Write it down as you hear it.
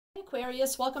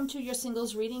Aquarius, welcome to your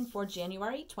singles reading for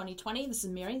January 2020. This is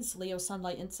Mary, this is Leo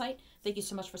Sunlight Insight. Thank you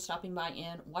so much for stopping by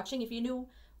and watching. If you're new,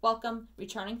 welcome.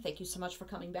 Returning, thank you so much for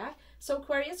coming back. So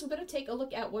Aquarius, we're going to take a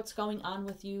look at what's going on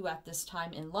with you at this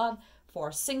time in love for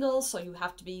singles. So you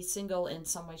have to be single in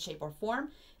some way, shape, or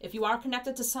form. If you are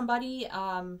connected to somebody,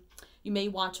 you may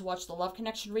want to watch the love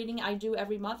connection reading I do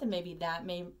every month, and maybe that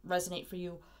may resonate for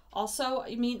you also.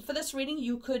 I mean, for this reading,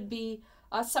 you could be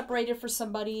separated for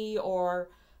somebody, or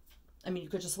you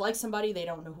could just like somebody, they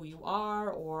don't know who you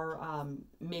are, or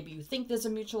maybe you think there's a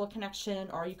mutual connection,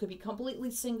 or you could be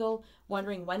completely single,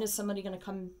 wondering when is somebody going to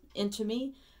come into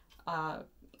me.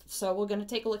 So we're going to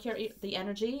take a look here at the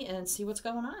energy and see what's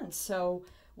going on. So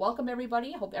welcome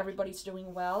everybody. I hope everybody's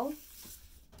doing well.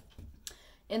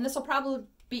 And this will probably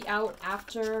be out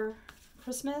after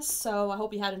Christmas, so I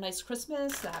hope you had a nice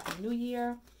Christmas, a Happy New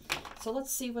Year. So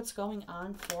let's see what's going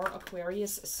on for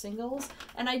Aquarius singles.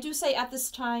 And I do say at this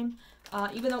time,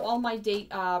 even though all my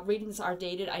readings are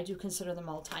dated, I do consider them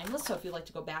all timeless. So if you'd like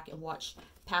to go back and watch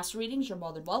past readings, you're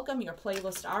more than welcome. Your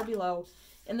playlists are below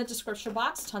in the description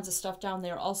box. Tons of stuff down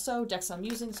there also. Decks I'm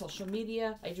using, social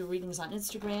media. I do readings on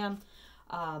Instagram.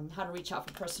 How to reach out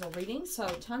for personal readings. So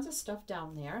tons of stuff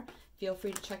down there. Feel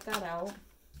free to check that out.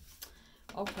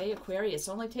 Okay, Aquarius,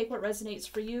 only take what resonates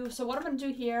for you. So what I'm going to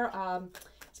do here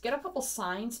is get a couple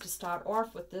signs to start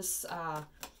off with this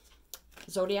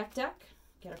Zodiac deck.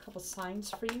 Get a couple signs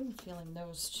for you. I'm feeling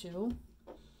those too.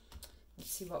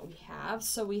 Let's see what we have.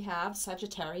 So we have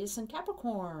Sagittarius and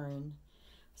Capricorn.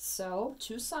 So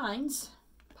 2 signs,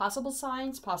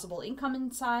 possible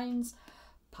incoming signs,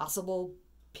 possible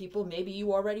people maybe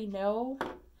you already know.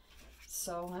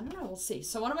 So I don't know, we'll see.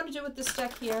 So what I'm going to do with this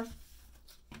deck here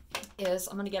is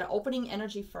I'm going to get an opening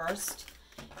energy first,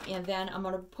 and then I'm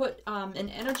going to put an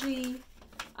energy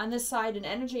on this side, an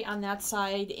energy on that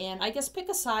side, and I guess pick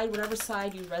a side, whatever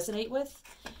side you resonate with,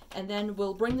 and then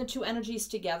we'll bring the 2 energies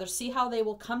together, see how they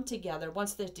will come together.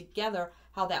 Once they're together,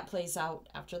 how that plays out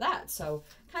after that. So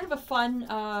kind of a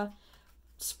fun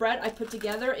spread I put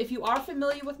together. If you are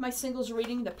familiar with my singles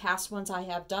reading, the past ones I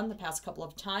have done the past couple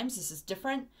of times, this is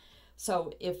different.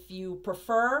 So if you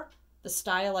prefer the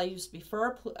style I used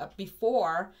before,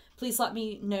 please let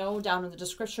me know down in the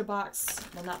description box,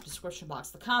 well, not description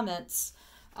box, the comments,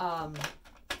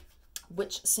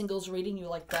 which singles reading you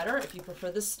like better, if you prefer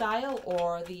this style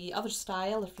or the other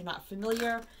style. If you're not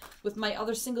familiar with my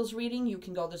other singles reading, you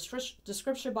can go to the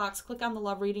description box, click on the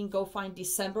love reading, go find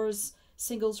December's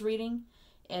singles reading,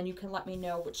 and you can let me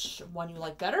know which one you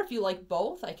like better. If you like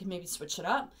both, I can maybe switch it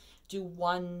up, do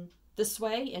one this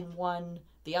way and one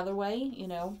the other way, you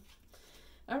know.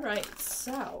 All right,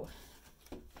 so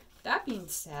that being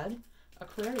said,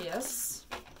 Aquarius,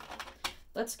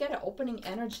 let's get an opening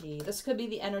energy. This could be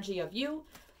the energy of you,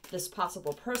 this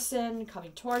possible person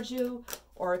coming towards you,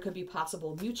 or it could be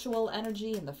possible mutual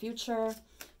energy in the future.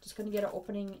 Just going to get an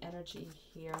opening energy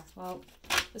here. Well,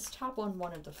 this top one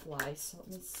wanted to fly, so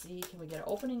let me see. Can we get an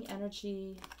opening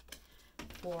energy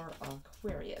for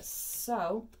Aquarius?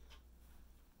 So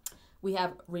we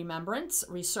have remembrance,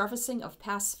 resurfacing of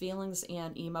past feelings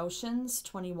and emotions.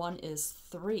 21 is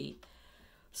 3.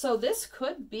 So this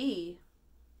could be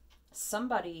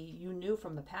somebody you knew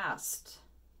from the past,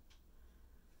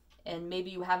 and maybe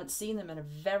you haven't seen them in a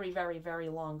very, very, very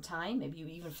long time. Maybe you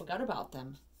even forgot about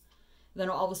them. Then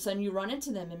all of a sudden you run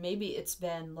into them, and maybe it's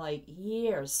been like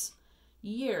years,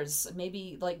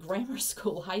 maybe like grammar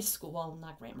school, high school, well,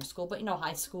 not grammar school, but, you know,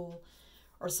 high school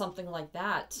or something like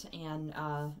that. And,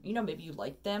 you know, maybe you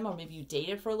liked them, or maybe you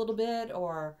dated for a little bit,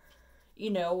 or,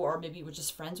 you know, or maybe you were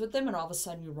just friends with them, and all of a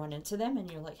sudden you run into them and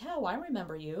you're like, oh, I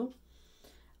remember you.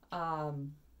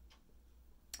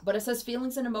 But it says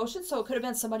feelings and emotions, so it could have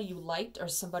been somebody you liked, or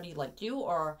somebody liked you,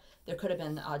 or there could have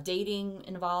been dating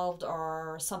involved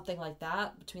or something like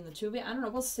that between the two of you. I don't know,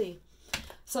 we'll see.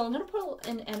 So I'm going to put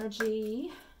an energy,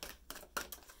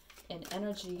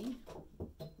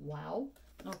 wow,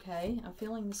 okay, I'm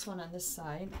feeling this one on this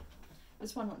side.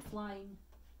 This one went flying.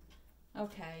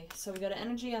 Okay, so we got an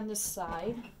energy on this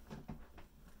side.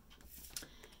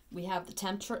 We have the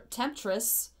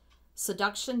temptress,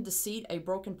 seduction, deceit, a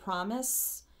broken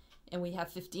promise, and we have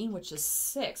 15, which is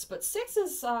 6. But 6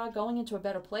 is going into a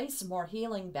better place, a more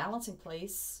healing, balancing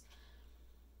place.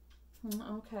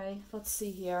 Okay, let's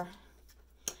see here.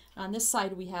 On this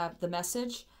side, we have the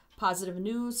message, positive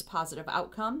news, positive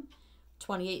outcome.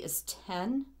 28 is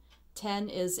 10. 10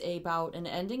 is about an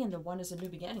ending, and the 1 is a new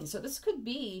beginning. So this could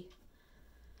be,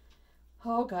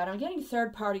 oh God, I'm getting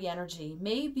third-party energy.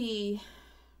 Maybe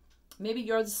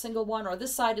you're the single one, or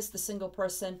this side is the single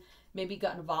person, maybe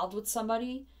got involved with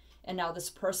somebody, and now this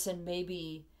person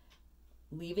maybe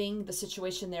leaving the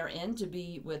situation they're in to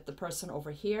be with the person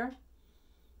over here.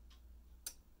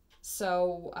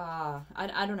 So,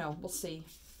 I don't know. We'll see.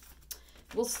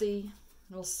 We'll see.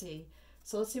 We'll see.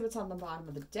 So let's see what's on the bottom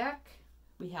of the deck.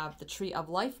 We have the Tree of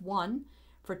Life. 1,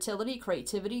 fertility,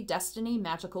 creativity, destiny,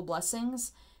 magical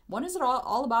blessings. 1 is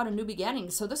all about a new beginning.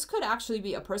 So this could actually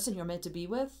be a person you're meant to be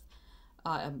with.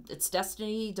 It's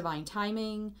destiny, divine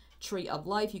timing, Tree of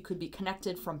Life. You could be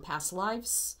connected from past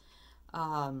lives.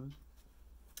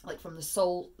 Like from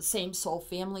the same soul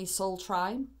family, soul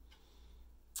tribe.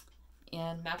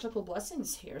 And magical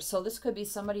blessings here. So this could be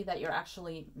somebody that you're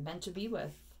actually meant to be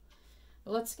with.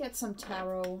 Let's get some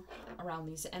tarot around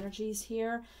these energies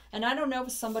here. And I don't know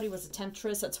if somebody was a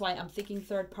temptress. That's why I'm thinking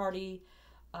third party.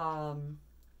 Because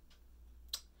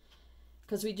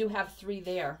we do have 3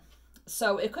 there.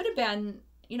 So it could have been,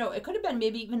 you know, it could have been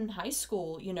maybe even in high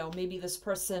school. You know, maybe this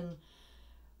person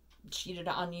cheated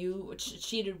on you,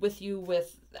 cheated with you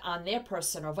on their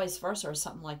person, or vice versa, or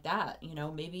something like that. You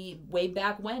know, maybe way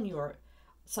back when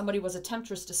somebody was a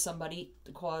temptress to somebody,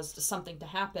 caused something to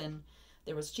happen.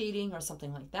 There was cheating or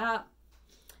something like that.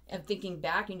 And thinking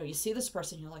back, you know, you see this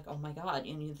person, you're like, oh my God,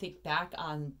 and you think back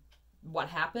on what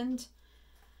happened.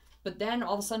 But then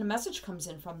all of a sudden a message comes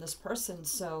in from this person.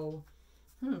 So,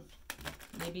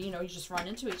 maybe, you know, you just run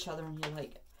into each other and you're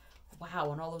like,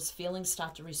 wow, and all those feelings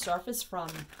start to resurface from,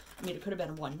 I mean, it could have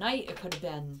been one night, it could have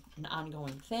been an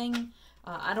ongoing thing.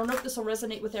 I don't know if this will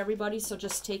resonate with everybody, so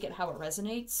just take it how it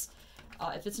resonates.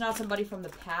 If it's not somebody from the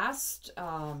past,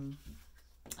 I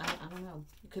don't know.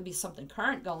 It could be something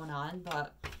current going on,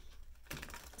 but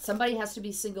somebody has to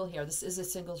be single here. This is a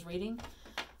singles reading.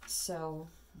 So,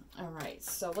 all right.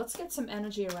 So let's get some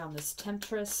energy around this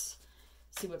temptress.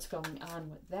 See what's going on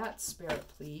with that, Spirit,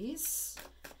 please.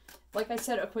 Like I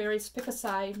said, Aquarius, pick a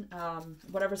side,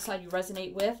 whatever side you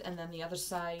resonate with, and then the other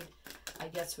side, I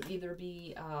guess, would either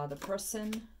be the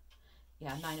person.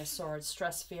 Yeah, 9 of Swords,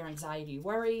 stress, fear, anxiety,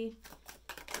 worry.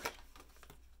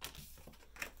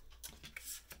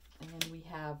 And then we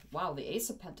have, wow, the Ace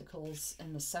of Pentacles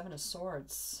and the 7 of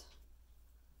Swords.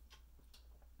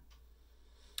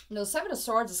 You know, the 7 of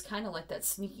Swords is kind of like that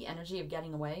sneaky energy of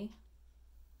getting away.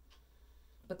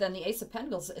 But then the Ace of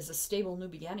Pentacles is a stable new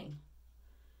beginning.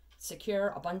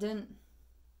 Secure, abundant,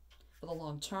 for the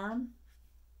long term.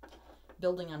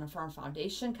 Building on a firm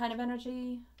foundation kind of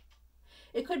energy.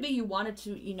 It could be you wanted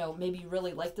to, you know, maybe you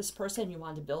really like this person, you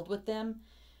wanted to build with them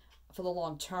for the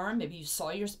long term. Maybe you saw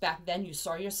yours back then, you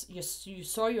saw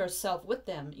yourself with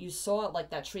them. You saw it like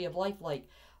that Tree of Life, like,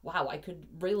 wow, I could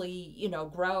really, you know,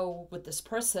 grow with this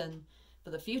person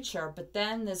for the future. But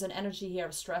then there's an energy here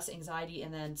of stress, anxiety,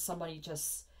 and then somebody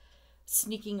just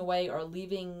sneaking away or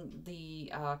leaving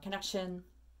the connection.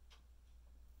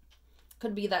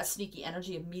 Could be that sneaky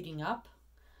energy of meeting up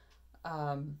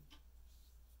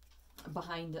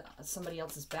behind somebody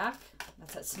else's back.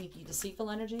 That's that sneaky, deceitful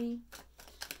energy.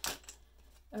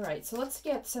 All right, so let's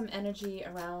get some energy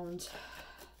around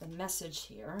the message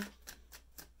here.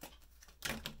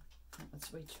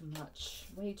 That's way too much.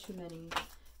 Way too many.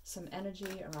 Some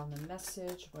energy around the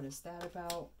message. What is that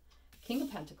about? King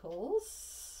of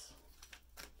Pentacles.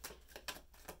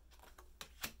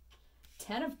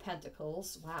 10 of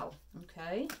Pentacles. Wow.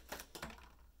 Okay.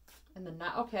 And then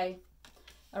not okay.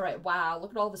 All right. Wow.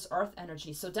 Look at all this earth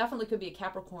energy. So definitely could be a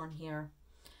Capricorn here.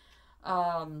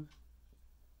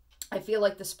 I feel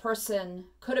like this person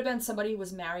could have been somebody who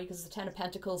was married, because the 10 of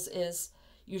Pentacles is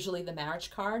usually the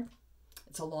marriage card.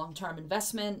 It's a long-term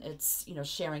investment. It's, you know,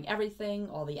 sharing everything,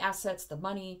 all the assets, the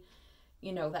money,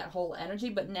 you know, that whole energy.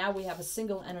 But now we have a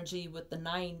single energy with the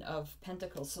 9 of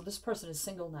Pentacles. So this person is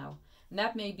single now. And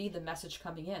that may be the message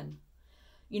coming in.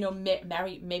 You know,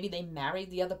 maybe they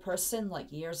married the other person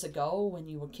like years ago when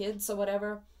you were kids or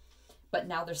whatever. But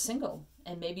now they're single.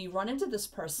 And maybe you run into this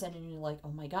person and you're like,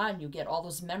 oh my God, and you get all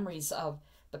those memories of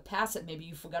the past that maybe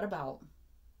you forgot about.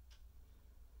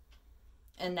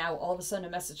 And now all of a sudden a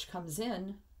message comes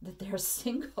in that they're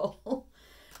single.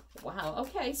 Wow.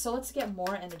 Okay, so let's get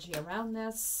more energy around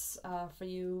this for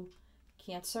you,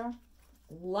 Cancer.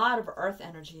 A lot of earth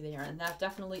energy there, and that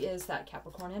definitely is that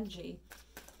Capricorn energy.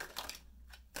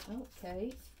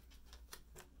 Okay.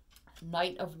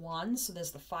 Knight of Wands, so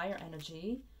there's the fire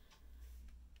energy.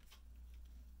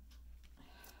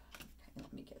 Okay,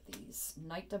 let me get these.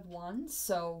 Knight of Wands,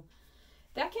 so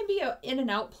that can be a in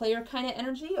and out player kind of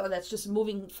energy, or that's just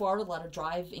moving forward, a lot of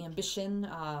drive, ambition,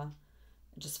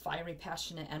 just fiery,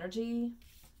 passionate energy.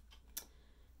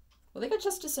 Well, they got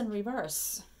Justice in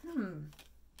reverse.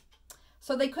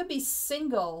 So they could be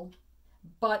single,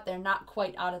 but they're not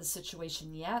quite out of the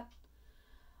situation yet.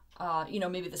 You know,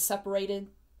 maybe they're separated.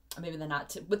 maybe they're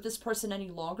not with this person any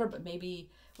longer, but maybe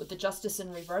with the Justice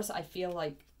in reverse, I feel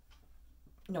like,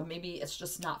 you know, maybe it's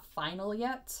just not final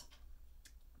yet.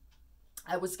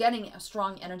 I was getting a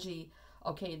strong energy,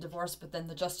 okay, divorce, but then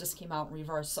the Justice came out in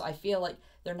reverse. So I feel like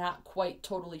they're not quite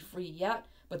totally free yet,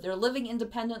 but they're living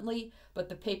independently, but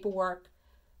the paperwork,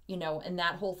 you know, and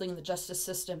that whole thing, the justice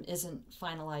system isn't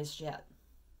finalized yet.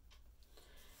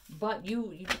 But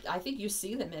I think you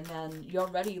see them, and then you're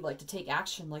ready, like, to take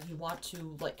action, like you want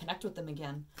to, like, connect with them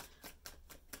again.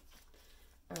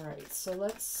 All right, so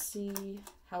let's see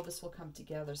how this will come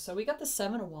together. So we got the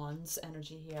Seven of Wands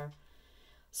energy here.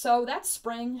 So that's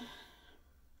spring.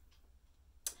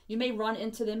 You may run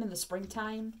into them in the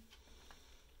springtime.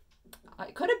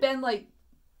 It could have been like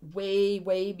way,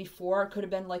 way before. It could have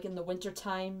been like in the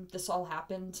wintertime this all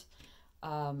happened.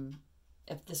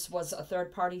 If this was a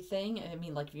third-party thing, I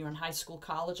mean, like if you're in high school,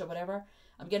 college, or whatever,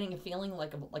 I'm getting a feeling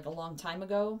like a long time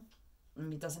ago. I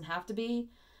mean, it doesn't have to be,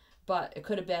 but it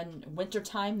could have been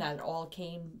wintertime that it all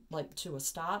came like to a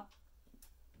stop.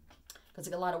 Because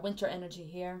I got a lot of winter energy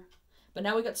here. But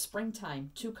now we got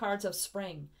springtime, 2 cards of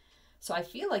spring. So I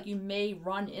feel like you may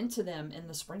run into them in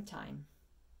the springtime.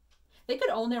 They could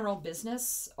own their own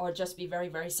business or just be very,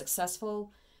 very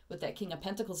successful with that King of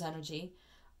Pentacles energy.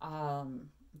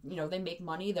 You know, they make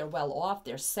money, they're well off,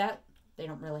 they're set, they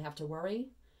don't really have to worry.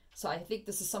 So I think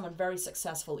this is someone very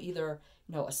successful, either,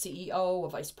 you know, a CEO, a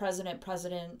vice president,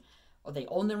 president, or they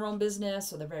own their own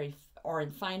business, or or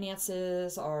in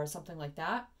finances or something like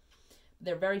that.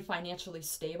 They're very financially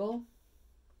stable.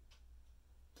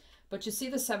 But you see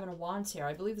the Seven of Wands here.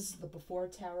 I believe this is the before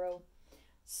tarot.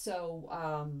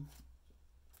 So,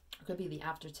 it could be the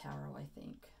after tarot, I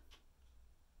think.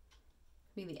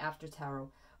 Be the after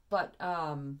tarot. But,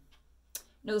 you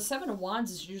know, the Seven of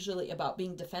Wands is usually about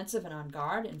being defensive and on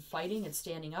guard and fighting and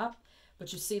standing up.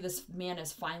 But you see this man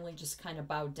has finally just kind of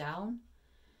bowed down.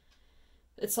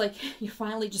 It's like you're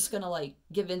finally just going to, like,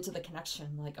 give into the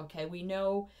connection. Like, okay, we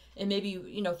know, and maybe,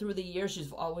 you know, through the years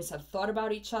you've always have thought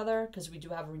about each other, because we do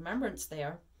have a remembrance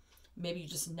there. Maybe you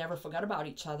just never forgot about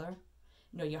each other.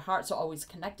 You know, your hearts are always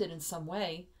connected in some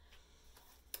way.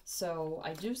 So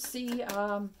I do see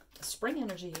spring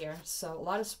energy here. So a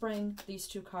lot of spring, these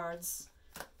 2 cards.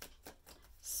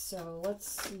 So let's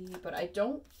see. But I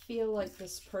don't feel like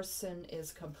this person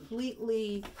is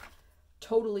completely,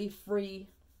 totally free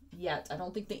yet. I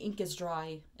don't think the ink is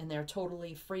dry and they're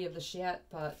totally free of this yet,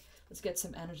 but let's get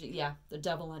some energy. Yeah, the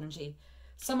Devil energy.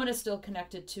 Someone is still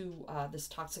connected to this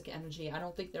toxic energy. I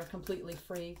don't think they're completely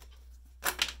free.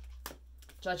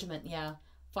 Judgment, yeah.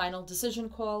 Final decision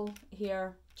call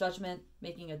here. Judgment,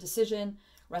 making a decision.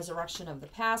 Resurrection of the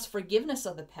past. Forgiveness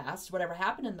of the past. Whatever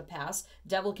happened in the past.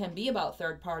 Devil can be about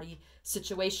third-party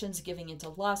situations, giving into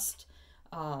lust,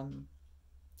 and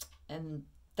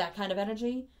that kind of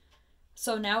energy.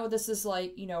 So now this is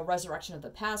like, you know, resurrection of the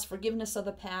past, forgiveness of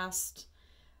the past.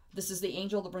 This is the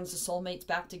angel that brings the soulmates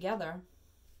back together.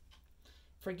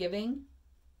 Forgiving,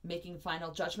 making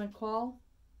final judgment call.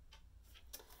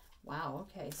 Wow,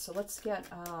 okay, so let's get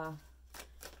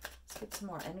some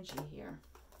more energy here.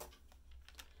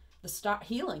 The star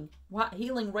healing. Wow,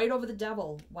 healing right over the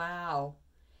devil. Wow.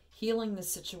 Healing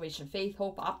this situation. Faith,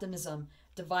 hope, optimism,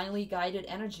 divinely guided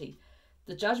energy.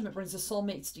 The judgment brings the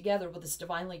soulmates together with this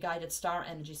divinely guided star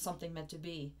energy, something meant to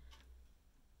be.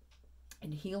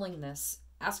 And healing this,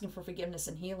 asking for forgiveness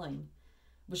and healing.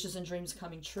 Wishes and dreams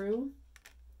coming true.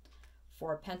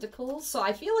 4 of Pentacles. So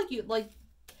I feel like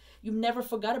you never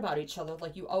forgot about each other.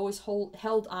 Like you always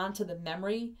held on to the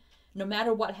memory. No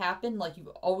matter what happened, like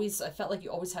I felt like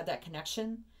you always had that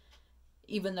connection.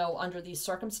 Even though under these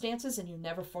circumstances, and you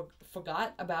never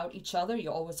forgot about each other.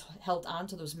 You always held on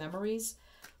to those memories.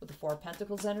 With the 4 of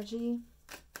Pentacles energy.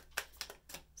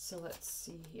 So let's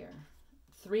see here.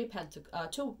 3 of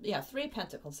Pentacles. 3 of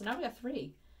Pentacles. So now we have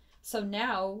 3. So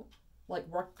now, like,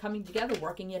 coming together,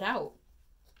 working it out.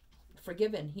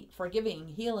 Forgiving,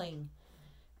 healing.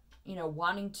 You know,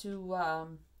 wanting to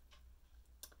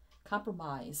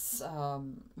compromise.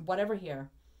 Whatever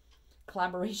here.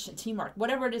 Collaboration, teamwork.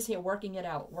 Whatever it is here, working it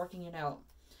out. Working it out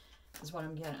is what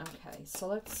I'm getting. Okay, so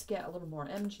let's get a little more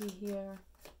energy here.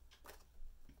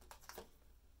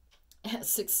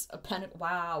 6 of Pentacles.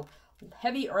 Wow.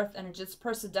 Heavy earth energy. This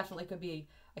person definitely could be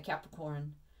a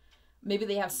Capricorn. Maybe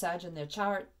they have Sag in their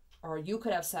chart. Or you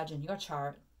could have Sag in your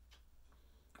chart.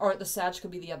 Or the Sag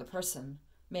could be the other person.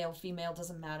 Male, female,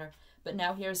 doesn't matter. But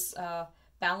now here's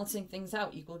balancing things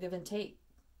out. Equal give and take.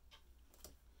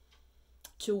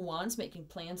 2 of Wands. Making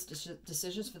plans,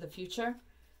 decisions for the future.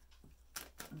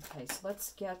 Okay, so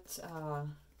let's get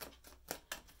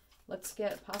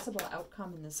possible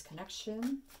outcome in this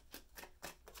connection.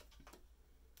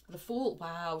 The Fool.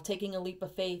 Wow. Taking a leap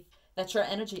of faith. That's your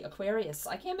energy, Aquarius.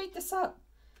 I can't make this up.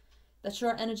 That's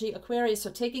your energy, Aquarius. So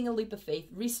taking a leap of faith,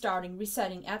 restarting,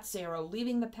 resetting at zero,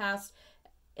 leaving the past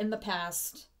in the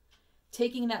past,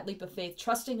 taking that leap of faith,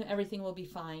 trusting everything will be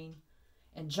fine,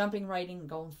 and jumping right in and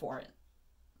going for it.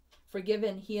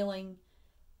 Forgiven, healing,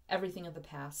 everything of the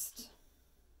past.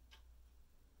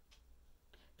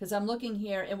 Because I'm looking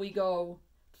here and we go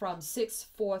from 6,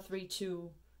 4, 3,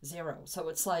 2, 0. So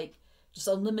it's like just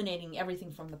eliminating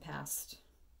everything from the past.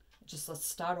 Just let's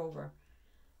start over.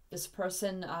 This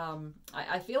person,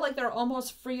 I feel like they're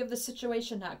almost free of the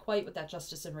situation. Not quite with that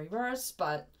Justice in reverse,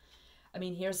 but I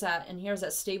mean, here's that, and here's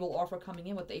that stable offer coming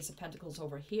in with the Ace of Pentacles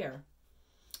over here.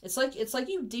 It's like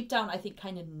you deep down, I think,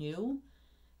 kind of knew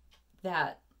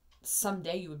that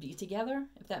someday you would be together,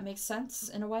 if that makes sense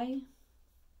in a way.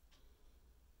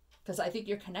 Because I think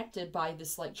you're connected by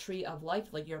this like tree of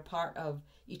life, like you're part of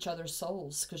each other's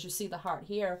souls. Because you see the heart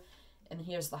here, and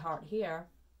here's the heart here.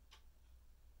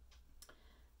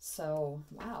 So,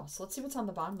 wow. So let's see what's on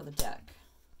the bottom of the deck.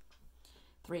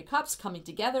 3 of Cups, coming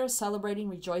together, celebrating,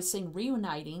 rejoicing,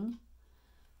 reuniting,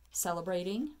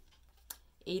 celebrating.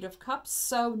 8 of Cups.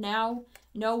 So now,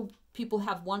 you know, people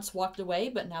have once walked away,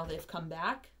 but now they've come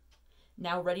back.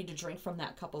 Now ready to drink from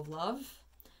that cup of love.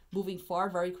 Moving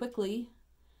forward very quickly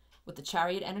with the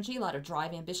Chariot energy. A lot of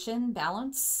drive, ambition,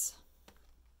 balance.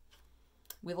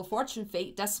 Wheel of Fortune,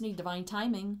 fate, destiny, divine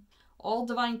timing. All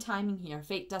divine timing here.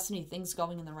 Fate, destiny, things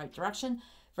going in the right direction.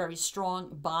 Very strong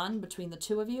bond between the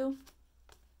two of you.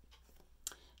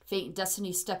 Fate and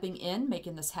destiny stepping in,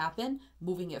 making this happen,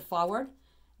 moving it forward.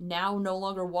 Now no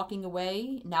longer walking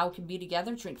away. Now can be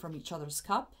together, drink from each other's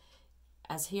cup.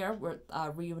 As here, we're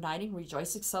reuniting,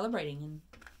 rejoicing, celebrating, and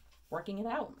working it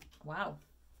out. Wow.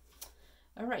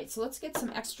 All right, so let's get some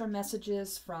extra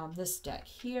messages from this deck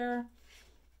here.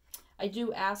 I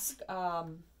do ask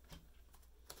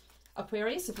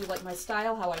Aquarius, if you like my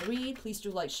style, how I read, please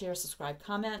do like, share, subscribe,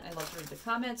 comment. I love to read the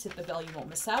comments. Hit the bell, you won't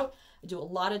miss out. I do a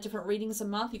lot of different readings a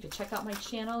month. You can check out my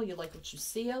channel. You like what you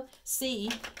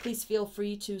see, please feel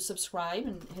free to subscribe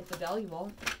and hit the bell. You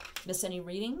won't miss any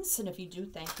readings. And if you do,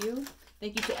 thank you.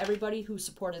 Thank you to everybody who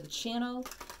supported the channel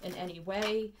in any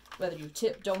way, whether you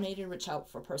tip, donated, reach out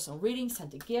for personal readings,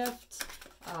 sent a gift,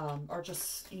 or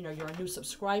just, you know, you're a new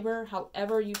subscriber.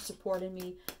 However you supported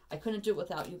me, I couldn't do it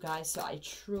without you guys, so I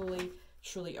truly,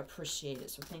 truly appreciate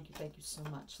it. So thank you so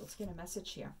much. Let's get a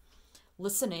message here.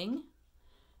 Listening,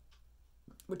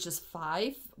 which is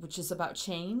 5, which is about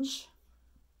change.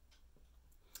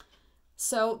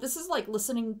 So this is like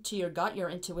listening to your gut, your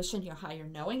intuition, your higher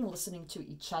knowing, listening to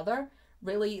each other.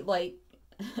 Really like,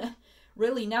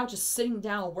 really now just sitting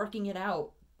down, working it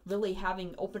out, really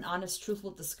having open, honest, truthful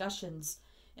discussions,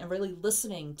 and really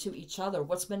listening to each other.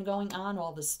 What's been going on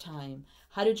all this time?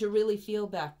 How did you really feel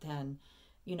back then?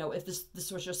 You know, if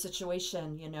this was your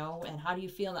situation, you know, and how do you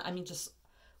feel? I mean, just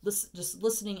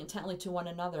listening intently to one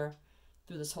another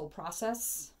through this whole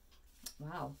process.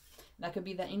 Wow. That could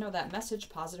be that, you know, that message,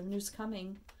 positive news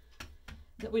coming.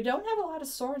 That we don't have a lot of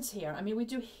swords here. I mean, we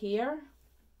do here,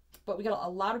 but we got a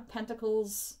lot of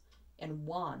pentacles and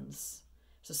wands.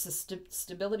 So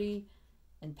stability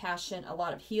and passion, a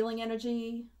lot of healing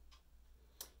energy.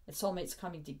 It's soulmates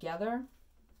coming together.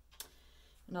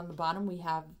 And on the bottom, we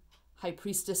have High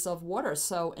Priestess of Water.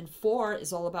 So, and 4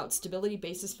 is all about stability,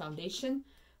 basis, foundation.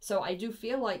 So I do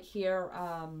feel like here,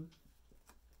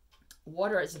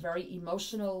 water is a very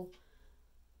emotional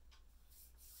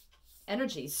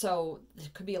energy. So there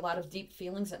could be a lot of deep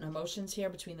feelings and emotions here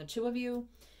between the two of you.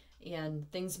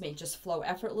 And things may just flow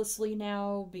effortlessly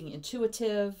now, being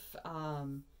intuitive,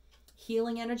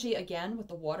 healing energy again with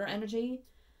the water energy.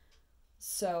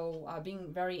 So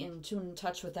being very in tune and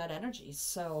touch with that energy.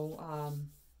 So,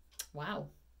 wow.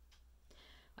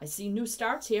 I see new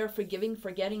starts here, forgiving,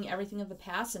 forgetting everything of the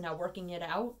past and now working it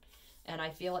out. And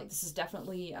I feel like this is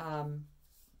definitely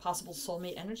possible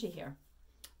soulmate energy here,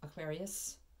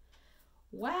 Aquarius.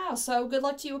 Wow, so good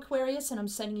luck to you, Aquarius, and I'm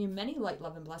sending you many light,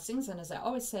 love, and blessings. And as I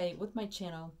always say with my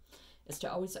channel, is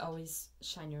to always, always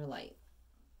shine your light.